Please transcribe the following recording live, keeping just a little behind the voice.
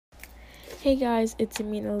Hey guys, it's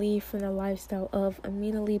Amina Lee from the Lifestyle of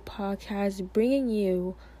Amina Lee podcast, bringing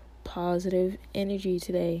you positive energy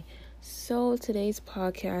today. So today's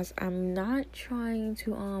podcast, I'm not trying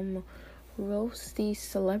to roast these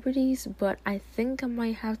celebrities, but I think I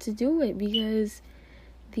might have to do it because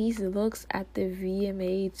these looks at the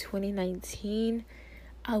VMA 2019,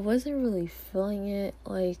 I wasn't really feeling it.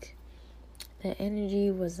 Like, the energy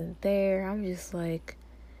wasn't there. I'm just like,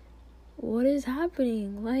 what is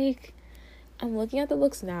happening? Like, I'm looking at the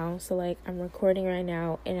looks now, so I'm recording right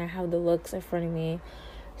now and I have the looks in front of me,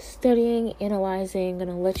 studying, analyzing,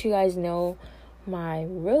 gonna let you guys know my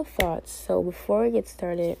real thoughts. So before we get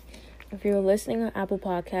started, if you're listening on Apple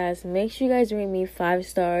Podcasts, make sure you guys rate me 5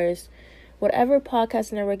 stars. Whatever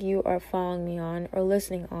podcast network you are following me on or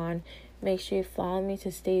listening on, make sure you follow me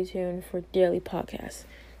to stay tuned for daily podcasts.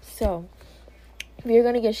 So we're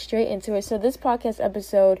gonna get straight into it. So this podcast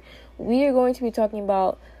episode, we are going to be talking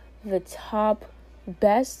about the top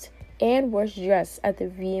best and worst dress at the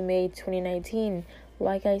VMA 2019.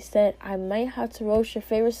 Like I said, I might have to roast your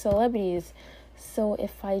favorite celebrities. So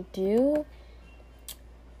if I do,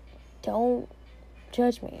 don't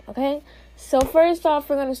judge me, okay? So first off,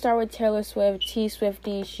 we're going to start with Taylor Swift, T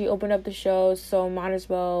Swiftie. She opened up the show, so might as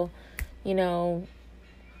well,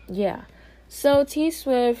 yeah. So T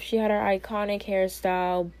Swift, she had her iconic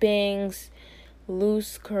hairstyle, bangs,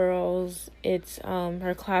 loose curls. It's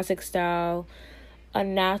her classic style, a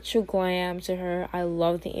natural glam to her. I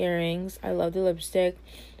love the earrings, I love the lipstick.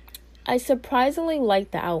 I surprisingly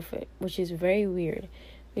like the outfit, which is very weird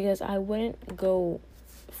because I wouldn't go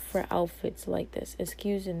for outfits like this.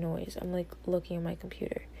 Excuse the noise, I'm looking at my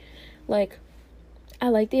computer. I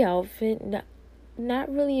like the outfit,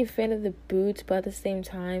 not really a fan of the boots, but at the same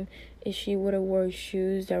time, if she would have wore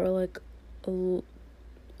shoes that were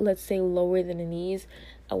let's say lower than the knees,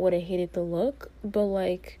 I would have hated the look. But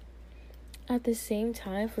at the same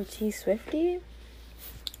time, for T Swiftie,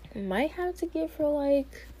 might have to give her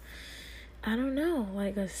I don't know,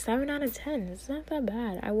 a 7 out of 10. It's not that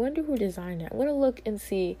bad. I wonder who designed it. I'm gonna look and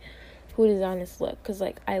see who designed this look, because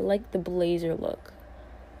I like the blazer look.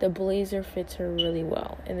 The blazer fits her really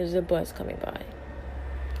well, and there's a bus coming by.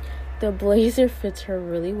 The blazer fits her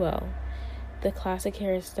really well. The classic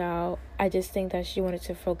hairstyle, I just think that she wanted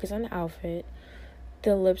to focus on the outfit.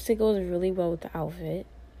 The lipstick goes really well with the outfit.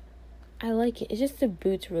 I like it. It's just the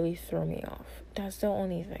boots really throw me off. That's the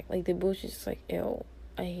only thing. The boots just ew.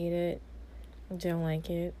 I hate it. Don't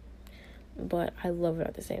like it. But I love it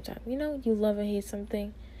at the same time. You love and hate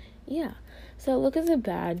something. Yeah. So look isn't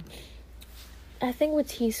bad. I think with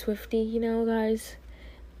T Swiftie, guys,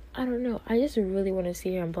 I don't know. I just really want to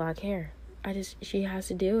see her in black hair. She has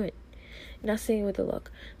to do it. Not saying with the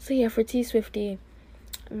look. So yeah, for T Swiftie,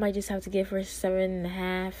 I might just have to give her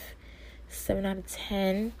 7.5, 7 out of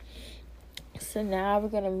 10. So now we're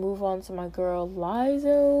gonna move on to my girl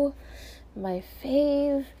Lizzo, my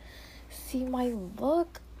fave. See, my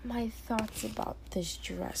thoughts about this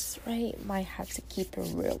dress, right? Might have to keep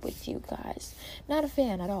it real with you guys. Not a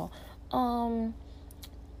fan at all.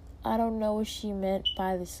 I don't know what she meant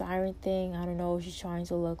by the siren thing. I don't know if she's trying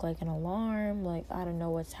to look like an alarm. I don't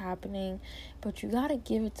know what's happening. But you gotta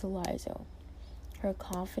give it to Lizzo. Her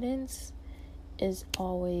confidence is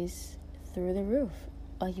always through the roof.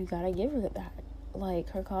 You gotta give her that.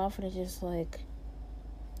 Her confidence just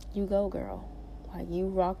you go, girl. You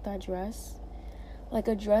rock that dress. A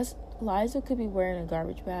dress, Lizzo could be wearing a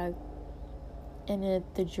garbage bag, and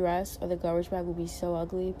the dress or the garbage bag will be so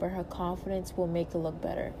ugly, but her confidence will make it look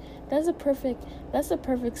better. That's a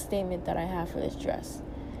perfect statement that I have for this dress.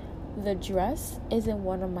 The dress isn't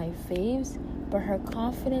one of my faves, but her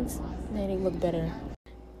confidence made it look better.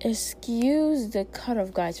 Excuse the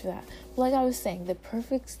cutoff, guys, for that. Like I was saying, the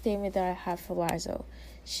perfect statement that I have for Lizzo.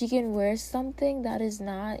 She can wear something that is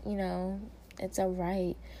not, it's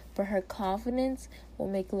alright, but her confidence will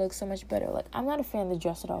make it look so much better. I'm not a fan of the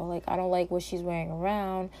dress at all. I don't like what she's wearing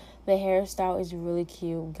around. The hairstyle is really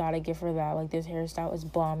cute. Gotta give her that. This hairstyle is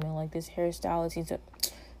bombing. This hairstyle needs to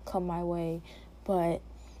come my way. But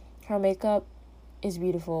her makeup is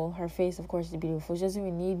beautiful. Her face, of course, is beautiful. She doesn't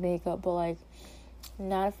even need makeup, but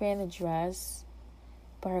not a fan of the dress.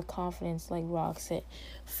 But her confidence rocks it.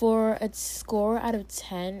 For a score out of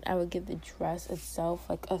 10, I would give the dress itself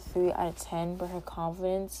a 3 out of 10, but her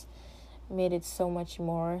confidence made it so much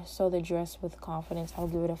more. So the dress with confidence, I'll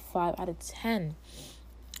give it a 5 out of 10.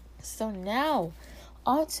 So now,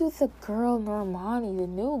 on to the girl Normani, the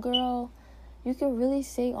new girl. You can really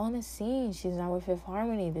say on the scene, she's not with Fifth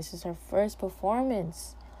Harmony. This is her first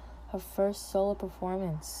performance, her first solo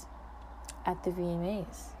performance at the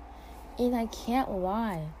VMAs. And I can't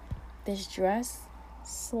lie, this dress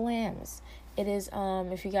slams. It is,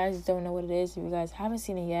 if you guys don't know what it is, if you guys haven't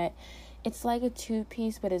seen it yet, it's like a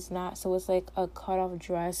two-piece, but it's not. So it's like a cut-off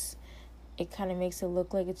dress. It kind of makes it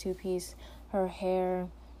look like a two-piece. Her hair,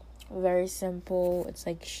 very simple. It's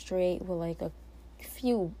like straight with like a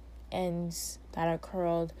few ends that are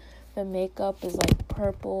curled. The makeup is like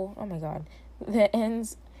purple. Oh my god. The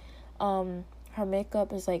ends, her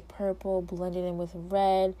makeup is like purple blended in with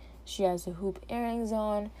red. She has the hoop earrings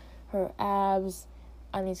on. Her abs,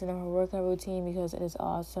 I need to know her workout routine because it is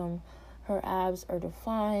awesome. Her abs are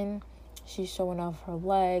defined. She's showing off her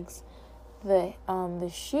legs. The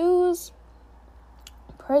shoes,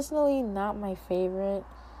 personally, not my favorite,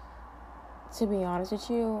 to be honest with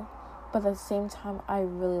you. But at the same time, I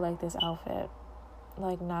really like this outfit.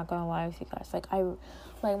 Like, not gonna lie with you guys.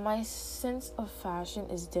 Like, my sense of fashion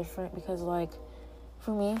is different because, like,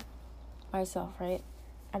 for me, myself, right?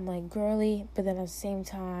 I'm, like, girly, but then at the same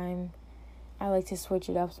time, I like to switch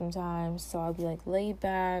it up sometimes. So I'll be, like, laid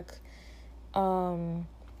back. I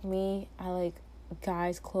like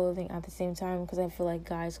guys' clothing at the same time because I feel like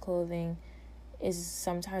guys' clothing is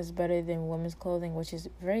sometimes better than women's clothing, which is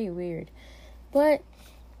very weird. But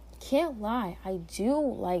can't lie, I do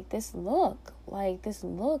like this look. Like, this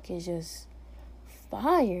look is just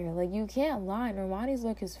fire. Like, you can't lie. Normani's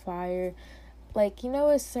look is fire. Like, you know,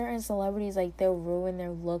 with certain celebrities, like, they'll ruin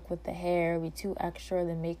their look with the hair, be too extra,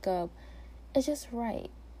 the makeup. It's just right.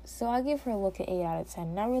 So I give her a look at 8 out of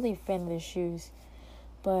 10. Not really a fan of the shoes,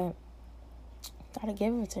 but gotta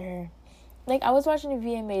give it to her. Like, I was watching the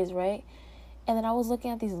VMAs, right? And then I was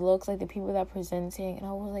looking at these looks, like, the people that are presenting, and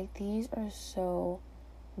I was like, these are so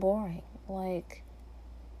boring. Like,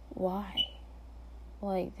 why?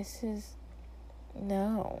 Like, this is...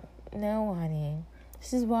 No, honey.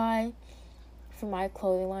 This is why, for my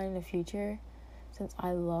clothing line in the future, since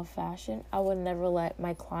I love fashion, I would never let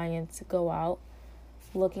my clients go out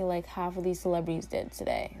looking like half of these celebrities did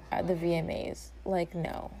today at the VMAs. Like,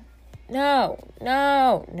 no.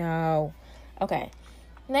 Okay.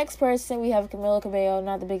 Next person, we have Camila Cabello.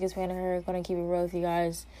 Not the biggest fan of her. Gonna keep it real with you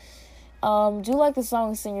guys. Do like the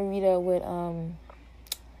song Senorita with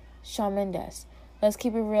Shawn Mendes. Let's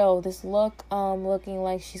keep it real. This look, looking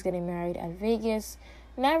like she's getting married at Vegas.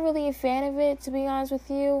 Not really a fan of it, to be honest with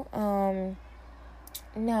you. No,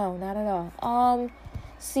 not at all.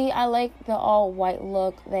 See, I like the all white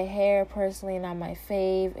look. The hair, personally, not my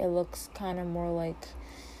fave. It looks kind of more like,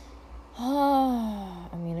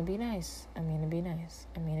 I'm gonna be nice.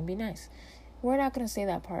 We're not gonna say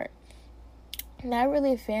that part. Not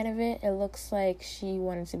really a fan of it. It looks like she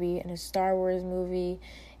wanted to be in a Star Wars movie,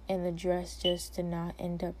 and the dress just did not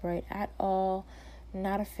end up right at all.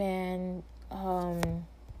 Not a fan.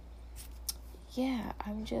 Yeah,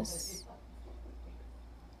 I'm just...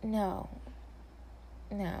 No.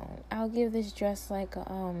 I'll give this dress like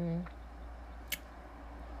a,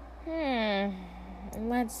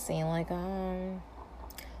 let's see, like, 4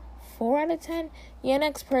 out of 10? Yeah,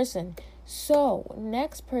 next person. So,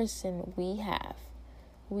 next person we have,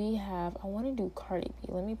 I want to do Cardi B.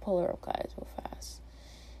 Let me pull her up, guys, real fast.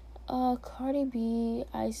 Cardi B,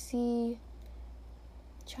 I see,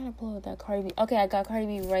 trying to pull up that Cardi B. Okay, I got Cardi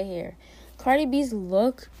B right here. Cardi B's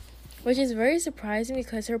look, which is very surprising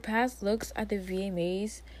because her past looks at the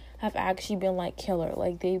VMAs have actually been, like, killer.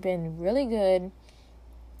 Like, they've been really good.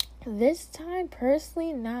 This time,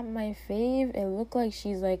 personally, not my fave. It looked like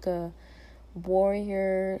she's like a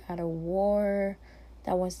warrior at a war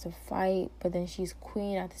that wants to fight, but then she's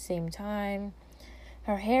queen at the same time.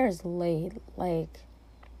 Her hair is laid. Like,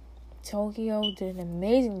 Tokyo did an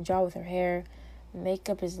amazing job with her hair.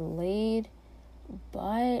 Makeup is laid,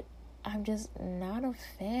 but I'm just not a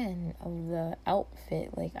fan of the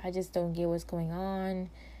outfit. Like, I just don't get what's going on.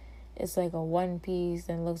 It's like a one piece,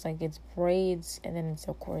 then it looks like it's braids, and then it's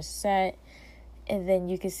a corset, and then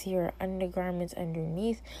you can see her undergarments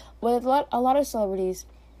underneath. But a lot of celebrities,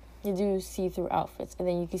 they do see-through outfits, and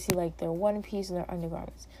then you can see like their one piece and their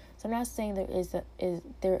undergarments. So I'm not saying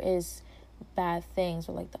there is bad things,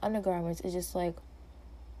 but like the undergarments is just like,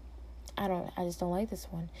 I just don't like this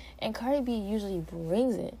one. And Cardi B usually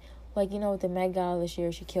brings it. Like, you know, with the Met Gala this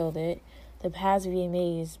year, she killed it. The past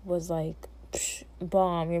VMAs was like,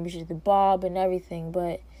 bomb. Remember, she did the bob and everything,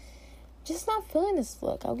 but just not feeling this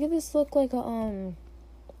look. I'll give this look like a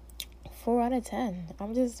 4 out of 10.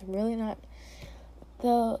 I'm just really not.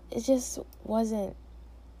 It just wasn't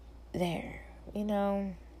there. You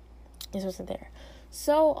know, it just wasn't there.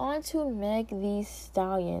 So on to Meg Thee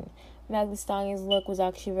Stallion. Meg Thee Stallion's look was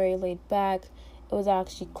actually very laid back. It was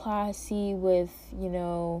actually classy with, you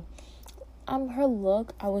know, her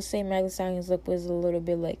look. I would say Meg Thee Stallion's look was a little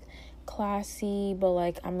bit like classy, but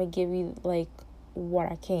like I'm gonna give you like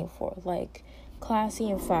what I came for. Like, classy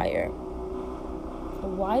and fire.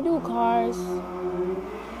 Why do cars...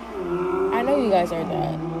 I know you guys are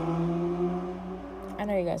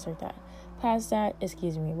that. Past that,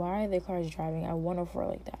 excuse me, why are the cars driving at 104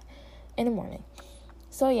 like that in the morning?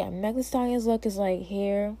 So yeah, Meg Thee Stallion's look is like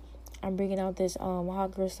here. I'm bringing out this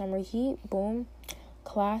Hot Girl Summer Heat. Boom.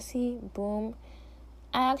 Classy. Boom.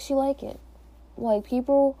 I actually like it. Like,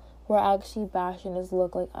 people were actually bashing this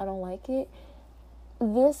look. Like, I don't like it.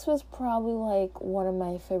 This was probably like one of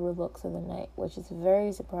my favorite looks of the night, which is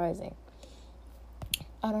very surprising.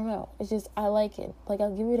 I don't know. It's just, I like it. Like,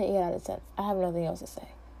 I'll give it an 8 out of 10. I have nothing else to say.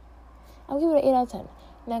 I'll give it an 8 out of 10.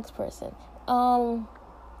 Next person.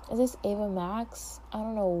 Is this Ava Max? I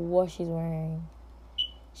don't know what she's wearing.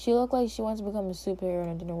 She looked like she wants to become a superhero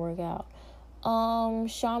and it didn't work out.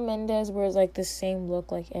 Shawn Mendes wears like the same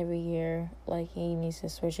look like every year. Like, he needs to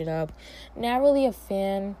switch it up. Not really a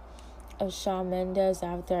fan of Shawn Mendes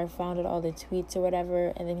after I found out all the tweets or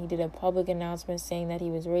whatever, and then he did a public announcement saying that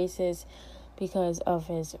he was racist because of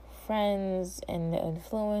his friends and the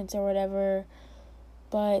influence or whatever.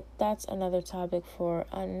 But that's another topic for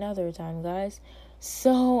another time, guys.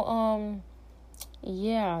 So,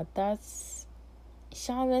 yeah, that's...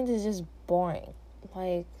 Shawn Mendes is just boring.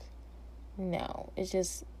 Like, no. It's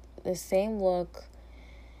just the same look.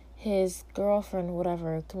 His girlfriend,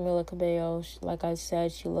 whatever, Camila Cabello, like I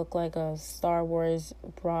said, she looked like a Star Wars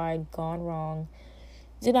bride gone wrong.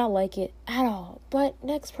 Did not like it at all. But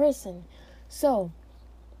next person. So,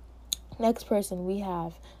 next person we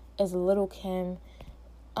have is Lil' Kim.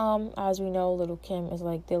 As we know, Lil' Kim is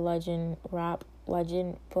like the rap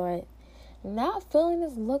legend, but not feeling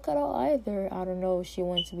this look at all either. I don't know if she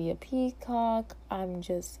wants to be a peacock. I'm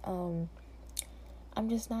just not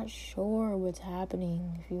sure what's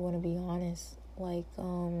happening, if you want to be honest. Like,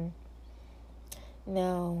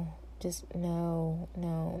 no.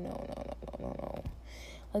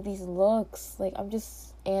 Like, these looks, like, I'm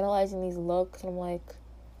just analyzing these looks, and I'm like,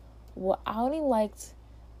 what? I only liked,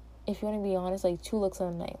 if you want to be honest, like, 2 looks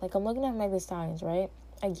on the night. Like, I'm looking at Meg Thee Stallion's, right?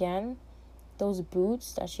 Again, those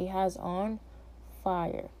boots that she has on,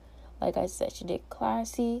 fire. Like I said, she did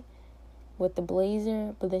classy with the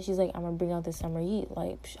blazer, but then she's like, I'm gonna bring out the summer heat,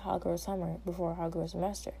 like Hot Girl Summer before Hot Girl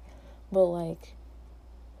Semester. But like,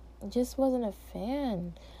 just wasn't a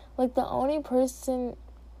fan. Like, the only person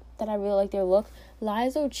that I really like their look,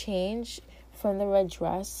 Lizzo changed from the red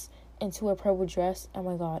dress into a purple dress. Oh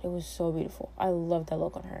my god, it was so beautiful. I love that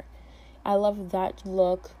look on her. I love that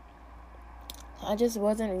look. I just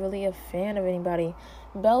wasn't really a fan of anybody.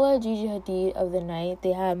 Bella, Gigi Hadid of the night,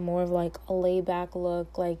 they had more of like a laid back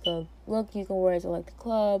look, like a look you can wear to like the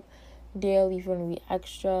club, daily if you want to be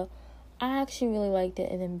extra. I actually really liked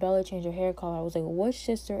it. And then Bella changed her hair color. I was like, which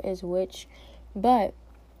sister is which? But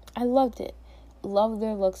I loved it. Loved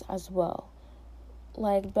their looks as well.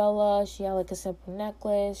 Like Bella, she had like a simple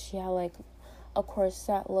necklace. She had like a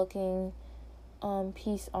corset looking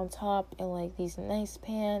piece on top and like these nice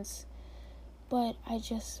pants. But I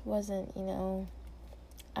just wasn't, I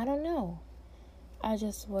don't know. I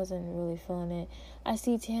just wasn't really feeling it. I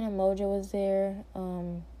see Tana Mojo was there.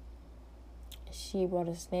 She brought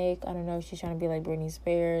a snake. I don't know if she's trying to be like Britney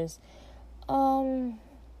Spears. I don't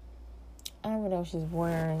even know what she's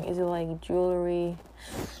wearing. Is it like jewelry?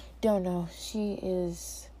 Don't know.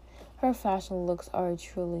 Her fashion looks are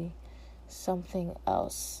truly something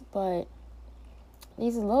else. But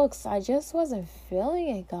these looks, I just wasn't feeling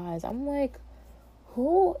it, guys. I'm like,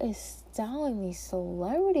 who is styling these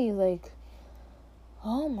celebrities? Like,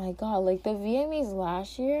 oh my god. Like, the VMAs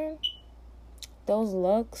last year, those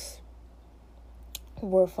looks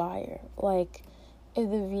were fire. Like, if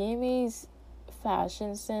the VMAs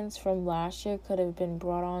fashion sense from last year could have been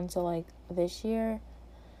brought on to, like, this year,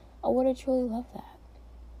 I would have truly loved that.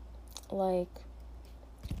 Like,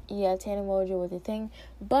 yeah, Tana Mojo with the thing.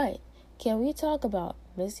 But, can we talk about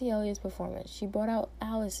Missy Elliott's performance? She brought out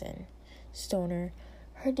Allison Stoner,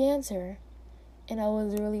 her dancer, and I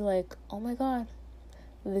was really like, oh my god,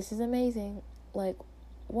 this is amazing. Like,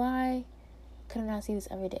 why could I not see this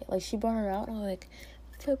every day? Like, she brought her out, and I was like,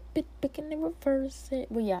 flip it back and then reverse it.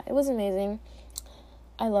 But yeah, it was amazing.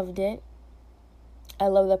 I loved it. I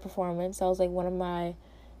love that performance. That was like one of my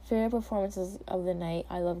favorite performances of the night.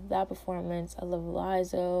 I love that performance. I love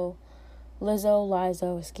Lizzo,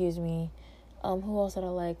 excuse me. Who else did I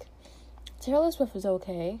like? Taylor Swift was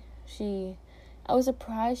okay. I was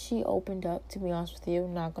surprised she opened up, to be honest with you.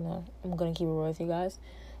 I'm gonna keep it real with you guys.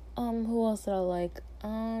 Who else did I like?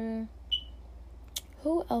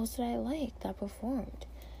 Who else did I like that performed?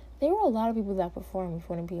 There were a lot of people that performed, if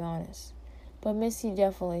you want to be honest. But Missy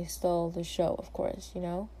definitely stole the show, of course,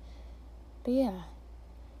 But yeah,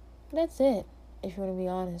 that's it, if you want to be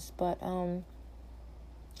honest. But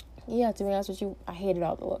yeah, to be honest with you, I hated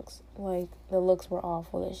all the looks. Like, the looks were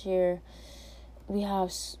awful this year. We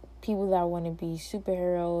have people that want to be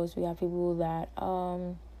superheroes. We have people that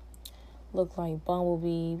look like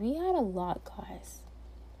Bumblebee. We had a lot, guys,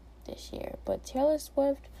 this year. But Taylor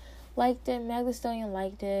Swift liked it. Meg Thee Stallion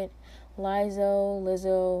liked it.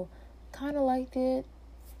 Lizzo kind of liked it.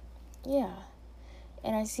 Yeah.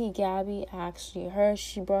 And I see Gabby, actually,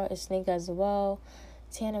 she brought a snake as well.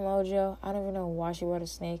 Tana Mojo, I don't even know why she brought a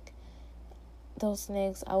snake. Those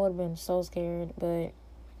snakes, I would have been so scared. But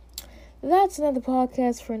that's another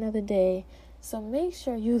podcast for another day. So make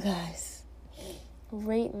sure you guys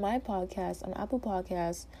rate my podcast on Apple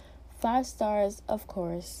Podcasts. 5 stars, of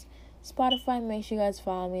course. Spotify, make sure you guys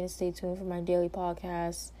follow me and stay tuned for my daily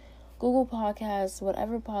podcasts. Google Podcasts,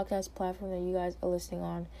 whatever podcast platform that you guys are listening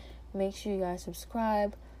on. Make sure you guys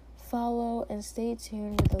subscribe, follow, and stay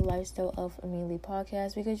tuned with the Lifestyle of Amelia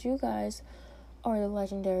podcast, because you guys are the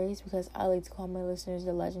legendaries, because I like to call my listeners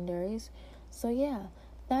the legendaries. So yeah,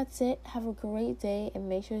 that's it. Have a great day, and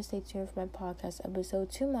make sure to stay tuned for my podcast episode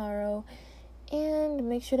tomorrow. And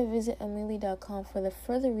make sure to visit Amelia.com for the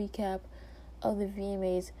further recap of the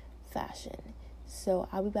VMAs fashion. So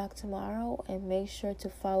I'll be back tomorrow, and make sure to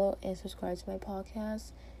follow and subscribe to my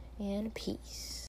podcast. And peace.